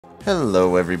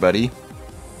Hello everybody.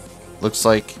 Looks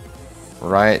like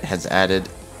Riot has added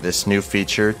this new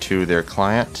feature to their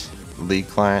client, League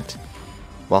client.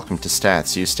 Welcome to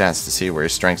stats. Use stats to see where your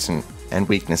strengths and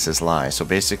weaknesses lie. So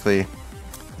basically,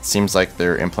 it seems like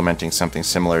they're implementing something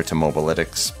similar to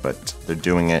Mobalytics, but they're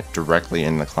doing it directly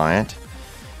in the client.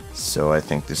 So I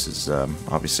think this is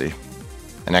obviously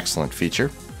an excellent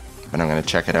feature, but I'm going to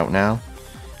check it out now.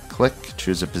 Click,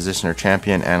 choose a position or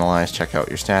champion, analyze, check out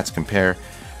your stats, compare,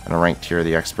 and a ranked tier of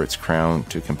the expert's crown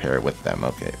to compare it with them.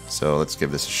 Okay, so let's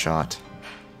give this a shot.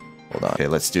 Hold on. Okay,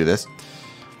 let's do this.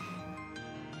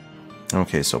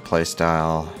 Okay, so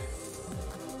playstyle,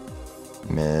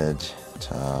 mid,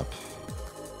 top,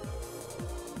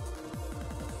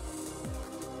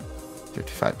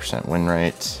 55% win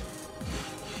rate.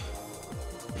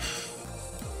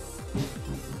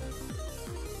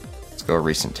 Let's go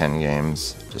recent 10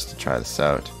 games just to try this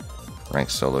out.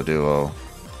 Ranked solo duo.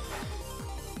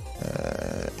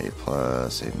 A+,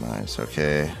 A-,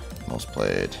 okay. Most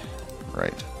played,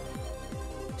 right.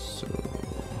 So,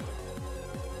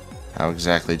 how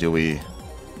exactly do we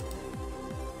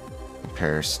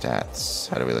compare stats?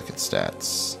 How do we look at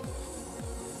stats?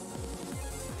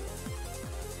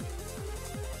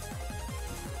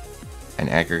 An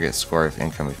aggregate score of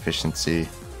income efficiency,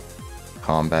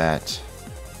 combat,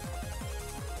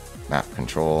 map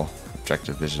control,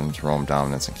 objective visions, roam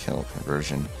dominance, and kill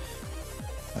conversion.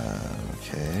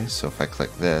 Okay, so if I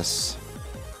click this,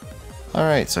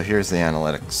 alright, so here's the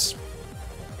analytics.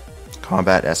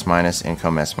 Combat S-,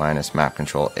 income S-, map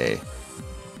control A.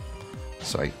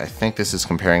 So I think this is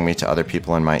comparing me to other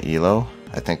people in my elo.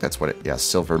 I think that's what it, yeah,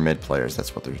 silver mid players,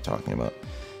 that's what they're talking about.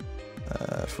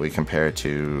 If we compare it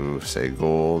to, say,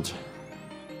 gold.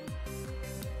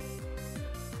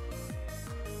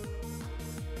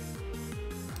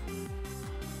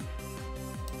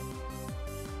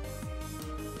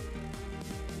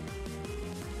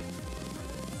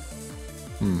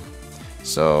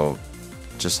 So,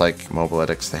 just like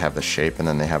Mobalytics, they have the shape and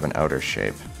then they have an outer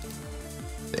shape.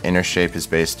 The inner shape is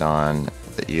based on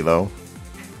the elo,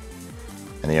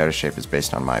 and the outer shape is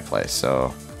based on my play.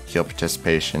 So, heal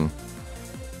participation,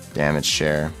 damage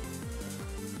share,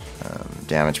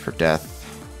 damage per death,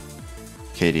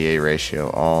 KDA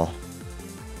ratio, all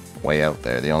way out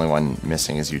there. The only one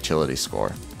missing is utility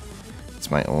score.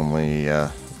 It's my only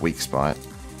weak spot.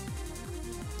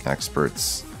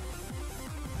 Experts.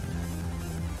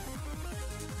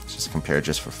 Just compare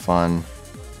just for fun.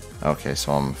 Okay,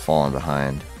 so I'm falling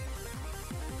behind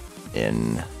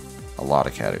in a lot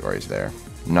of categories there.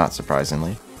 Not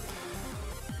surprisingly.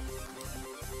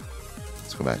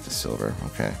 Let's go back to silver.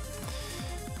 Okay.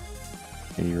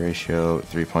 KD ratio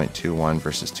 3.21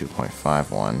 versus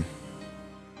 2.51.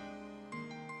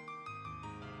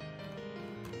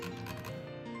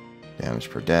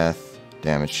 Damage per death,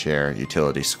 damage share,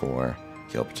 utility score,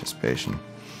 kill participation.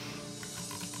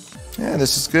 Yeah,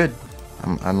 this is good.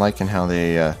 I'm liking how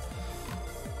they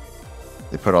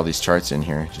put all these charts in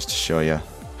here just to show you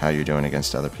how you're doing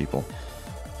against other people.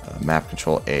 Map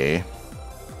control A,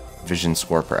 vision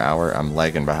score per hour. I'm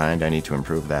lagging behind. I need to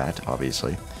improve that,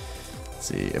 obviously. Let's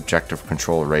see, objective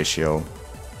control ratio,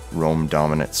 roam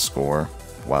dominance score.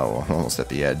 Wow, almost at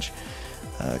the edge.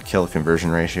 Kill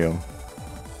conversion ratio.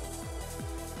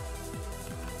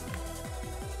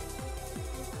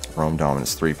 Roam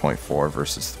dominance 3.4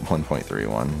 versus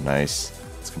 1.31. Nice.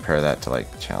 Let's compare that to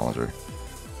like Challenger.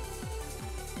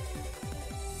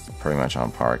 So pretty much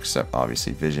on par, except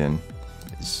obviously vision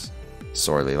is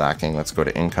sorely lacking. Let's go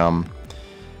to income.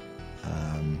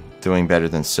 Doing better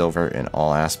than silver in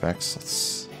all aspects.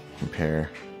 Let's compare.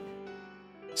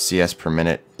 CS per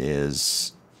minute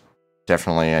is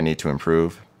definitely, I need to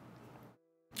improve.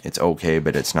 It's okay,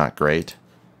 but it's not great.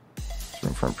 There's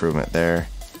room for improvement there.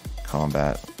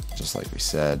 Combat, just like we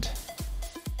said.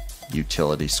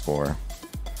 Utility score.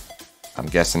 I'm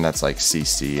guessing that's like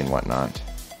CC and whatnot.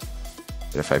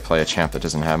 But if I play a champ that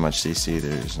doesn't have much CC,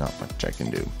 there's not much I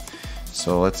can do.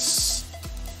 So let's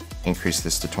increase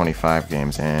this to 25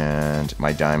 games, and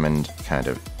my diamond kind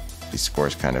of, these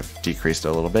scores kind of decreased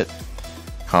a little bit.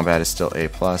 Combat is still A+.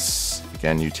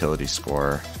 Again, utility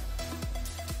score.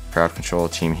 Crowd control,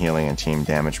 team healing, and team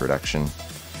damage reduction.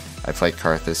 I played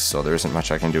Karthus, so there isn't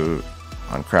much I can do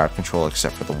on crowd control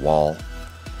except for the wall.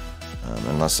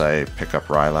 Unless I pick up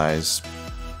Rylai's.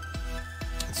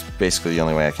 It's basically the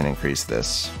only way I can increase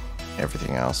this.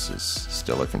 Everything else is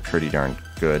still looking pretty darn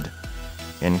good.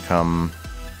 Income,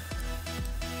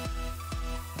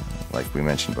 like we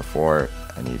mentioned before,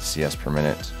 I need CS per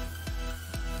minute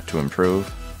to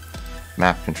improve.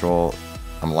 Map control,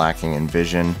 I'm lacking in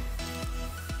vision.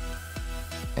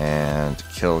 And And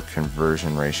kill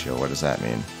conversion ratio, what does that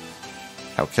mean?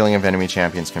 How killing of enemy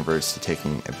champions converts to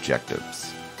taking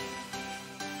objectives.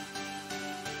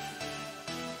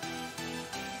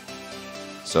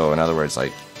 So in other words,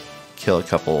 like, kill a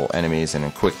couple enemies and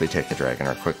then quickly take a dragon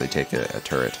or quickly take a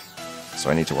turret. So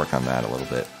I need to work on that a little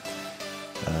bit.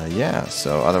 Yeah,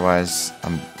 so otherwise,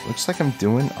 looks like I'm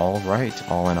doing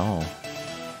alright, all in all.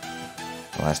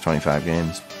 The last 25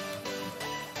 games.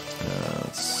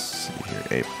 Let's see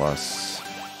here, A+.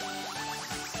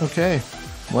 Okay,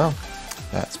 well,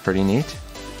 that's pretty neat.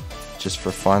 Just for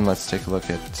fun, let's take a look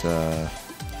at a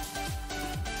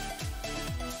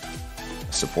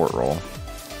support role.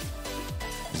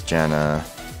 Is Janna...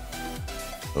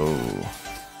 Oh...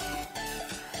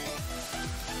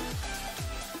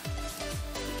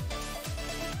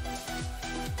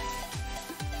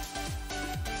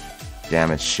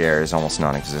 Damage share is almost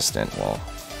non-existent. Well,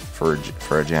 for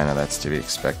a Janna, that's to be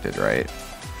expected, right?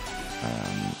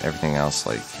 Everything else,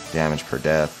 like damage per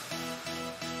death.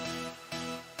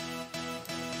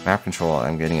 Map control,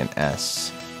 I'm getting an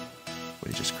S.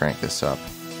 We just crank this up.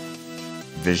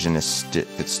 Vision is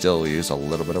could still use a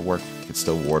little bit of work. Could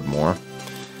still ward more.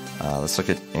 Let's look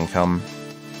at income.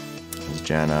 This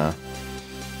Janna,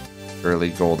 early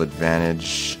gold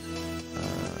advantage.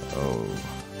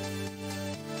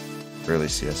 Early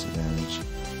CS advantage.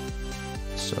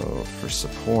 So for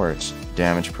support,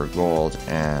 damage per gold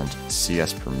and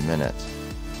CS per minute.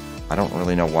 I don't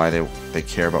really know why they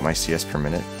care about my CS per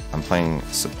minute. I'm playing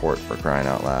support for crying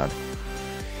out loud.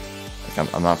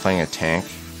 Like I'm not playing a tank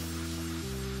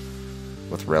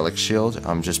with Relic Shield.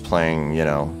 I'm just playing, you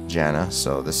know, Janna,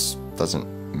 so this doesn't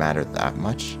matter that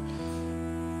much.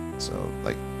 So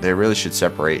like they really should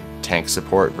separate tank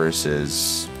support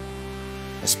versus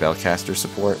a spellcaster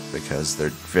support, because they're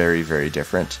very, very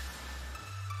different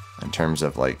in terms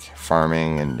of like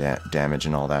farming and damage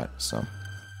and all that. So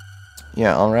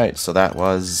yeah, alright, so that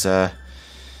was so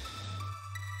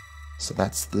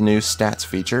that's the new stats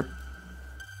feature.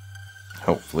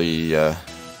 Hopefully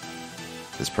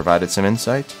this provided some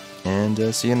insight,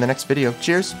 and see you in the next video.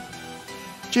 Cheers!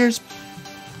 Cheers!